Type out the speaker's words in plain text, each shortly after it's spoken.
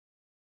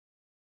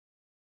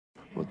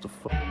What the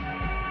fuck?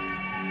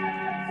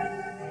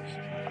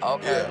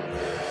 Okay. Yeah.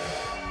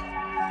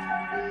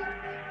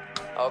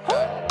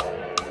 Okay.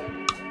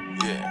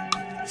 Yeah. The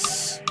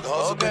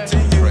hustle Okay.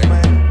 continue,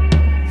 man.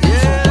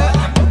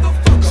 Yeah.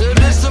 So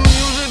this some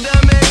music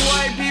that make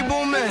white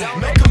people mad.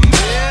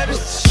 Yeah,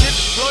 this the shit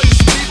that blow your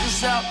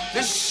speakers out.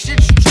 This shit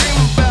you dream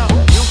about.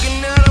 You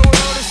can have the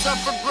world, it's up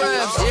for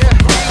grabs. Yeah.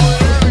 Free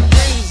with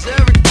everything is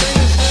in the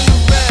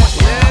bag.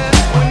 Yeah.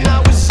 When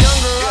I was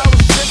younger, I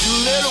was just a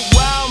little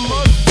wild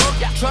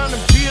motherfucker, trying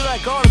to be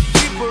like all the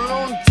people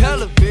on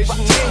television.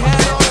 They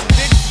had all the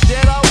bitches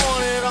that I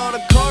wanted, all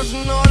the cars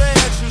and all the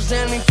extras,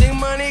 anything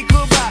money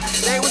could buy.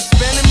 They was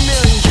spending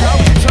millions. I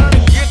was trying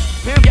to get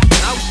the pimp.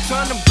 I was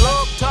trying to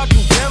blow up,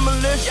 talking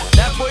demolition.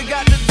 That boy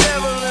got the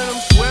devil in him,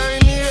 swear he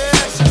need an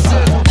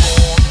exorcism.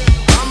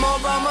 I'm all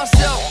by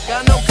myself,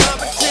 got no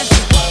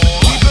competition.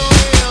 Keep it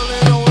real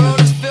in a world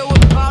that's filled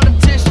with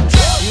politicians.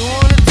 You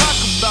wanna talk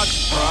about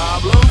your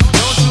problems?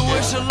 Don't you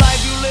wish the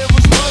life you live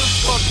was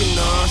motherfucking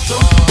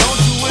awesome?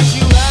 Don't you wish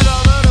you had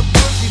all of the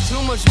pussy,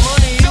 too much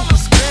money you could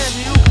spend?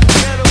 You could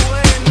get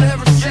away and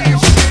never see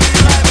your shitty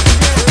life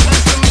again.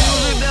 That's the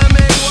music that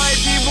make white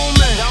people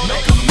mad.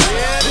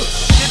 Yeah, this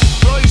shit that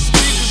blow your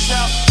speakers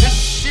out. This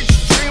shit you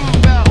dream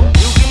about.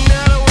 You can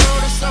have the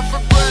world, it's up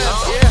for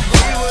grabs. Yeah,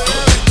 free with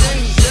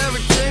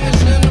everything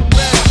is in the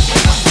bag.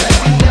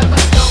 We never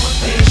done with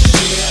this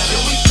shit,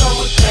 here we go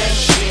with that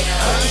shit.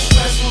 I'm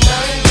stressing, I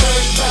ain't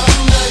worried about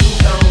nothing,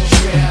 don't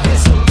care.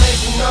 It's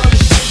amazing all the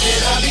shit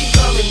that I be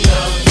coming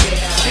up.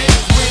 Shit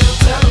is real,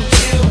 tell them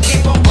kill,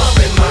 keep on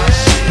bumping my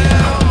shit.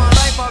 All my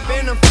life I've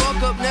been a fuck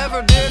up,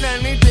 never did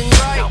anything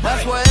right.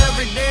 That's why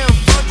every day I'm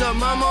fucked up,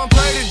 my mom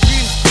pray to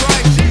Jesus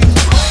Christ.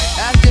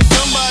 Asking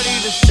somebody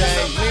to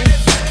save me,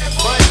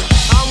 but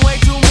I'm way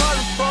too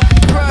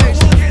motherfucking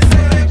crazy.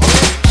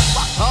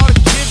 All the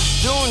kids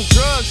doing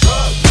drugs,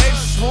 they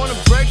just wanna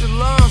break the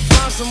law and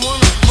find someone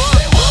to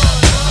fuck.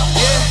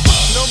 Yeah,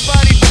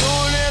 nobody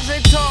doing as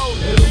they told.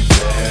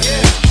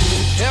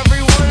 Yeah,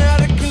 everyone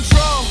out of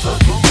control.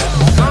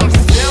 I'm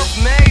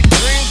self-made,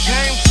 dream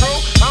came true.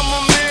 I'm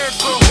a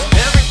miracle.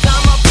 Every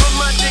time I put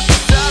my dick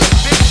inside a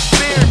bitch's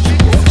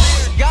spiritual.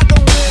 Got the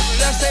whip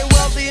that say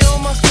wealthy on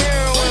my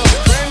steering wheel.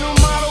 Brand new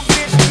model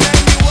bitch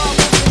made me walk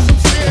up with some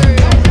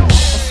cereal.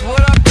 That's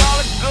what I call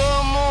a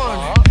good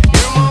morning.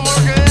 Your mom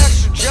work an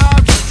extra job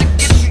just to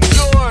get you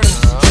Jordans,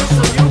 just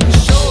so you can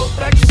show up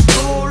at your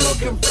school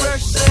looking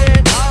fresh.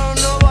 Saying I don't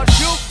know about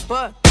you,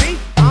 but me,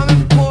 I'm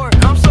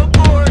important. I'm so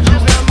bored.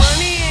 Just got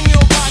money in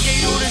your pocket,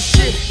 you the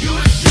shit. You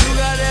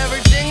got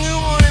everything you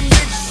want and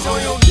bitches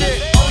on your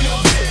dick.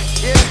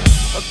 Yeah,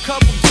 a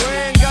couple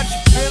grand got you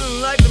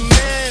feeling like the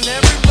man.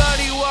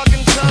 Everybody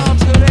walking tall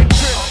till they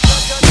trip.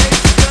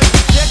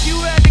 Check you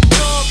at the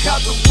gun,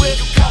 cop the whip.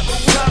 Top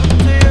to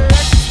your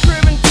ex's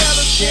crib and tell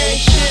her she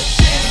ain't shit.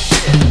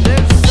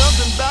 There's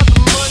something about the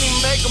money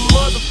make a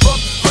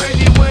motherfucker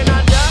crazy. When I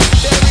die,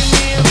 bury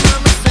me in my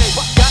Mercedes.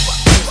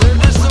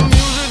 There's some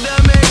music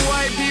that make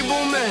white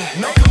people mad.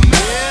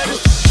 Yeah,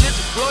 this is shit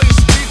that blow your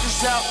speakers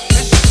out.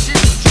 This is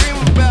shit you dream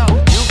about.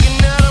 You can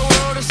have the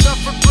world, it's up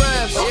for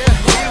grabs. Yeah,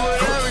 free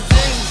with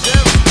everything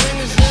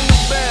is in the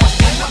bag.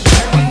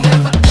 We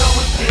never done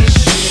with this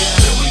shit,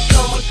 here we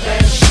come with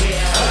that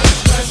shit. I'm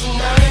stressing,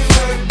 I ain't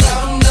worried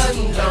about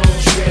nothing, don't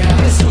care.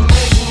 It's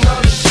amazing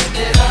all the shit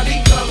that I be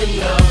coming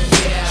up.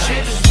 Yeah,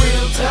 shit is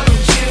real, tell them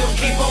chill,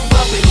 keep on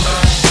bumping my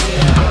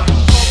shit.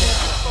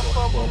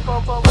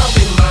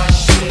 Bumping my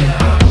shit.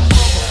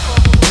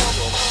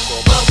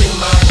 Bumping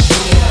my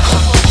shit.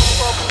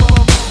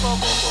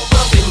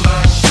 Bumping my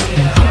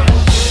shit.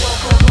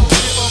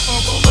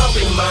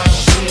 Bumping my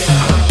shit.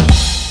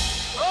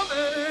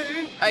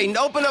 Hey,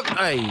 open up.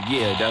 Hey,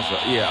 yeah, that's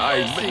right. Yeah, all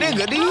right. But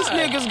nigga, these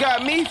niggas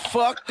got me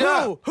fucked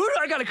up. Who do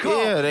I gotta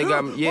call? Yeah, they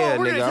got me. Yeah,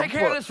 we're nigga. gonna take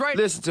care of this right.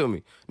 Listen to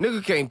me.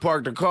 Nigga can't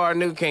park the car.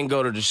 Nigga can't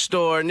go to the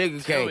store.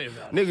 Nigga Tell can't. me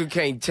about Nigga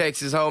can't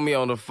text his homie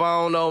on the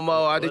phone no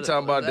more. I did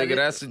talking about that nigga. is-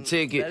 That's a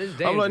ticket. that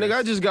is I'm like, nigga, I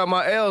dangerous. just got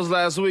my L's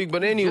last week.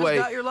 But anyway,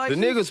 got your the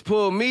license? niggas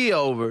pulled me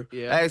over,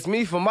 Yeah. asked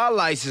me for my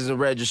license and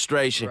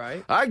registration.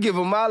 Right. I give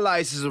them my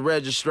license and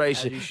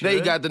registration. As you They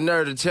should. got the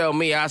nerve to tell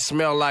me I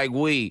smell like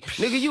weed.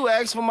 Nigga, you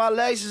asked for my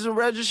license and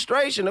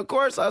registration. Of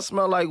course I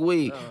smell like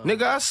weed.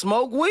 Nigga, I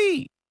smoke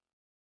weed.